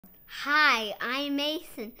Hi, I'm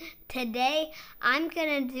Mason. Today I'm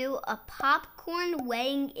gonna do a popcorn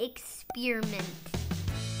weighing experiment.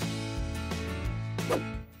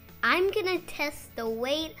 I'm gonna test the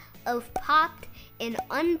weight of popped and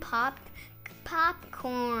unpopped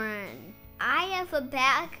popcorn. I have a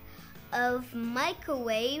bag of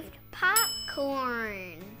microwaved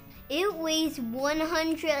popcorn. It weighs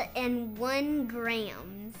 101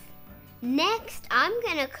 grams. Next, I'm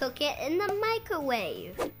gonna cook it in the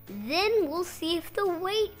microwave. Then we'll see if the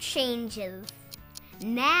weight changes.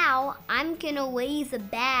 Now, I'm gonna weigh the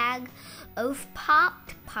bag of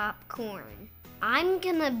popped popcorn. I'm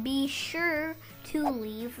gonna be sure to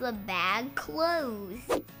leave the bag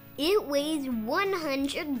closed. It weighs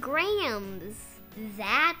 100 grams.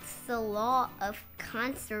 That's the law of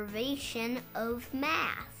conservation of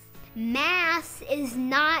mass. Mass is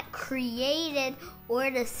not created or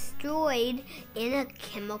destroyed in a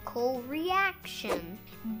chemical reaction.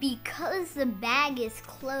 Because the bag is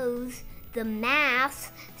closed, the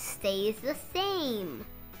mass stays the same.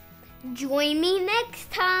 Join me next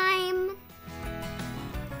time.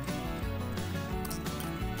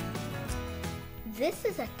 This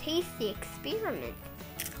is a tasty experiment.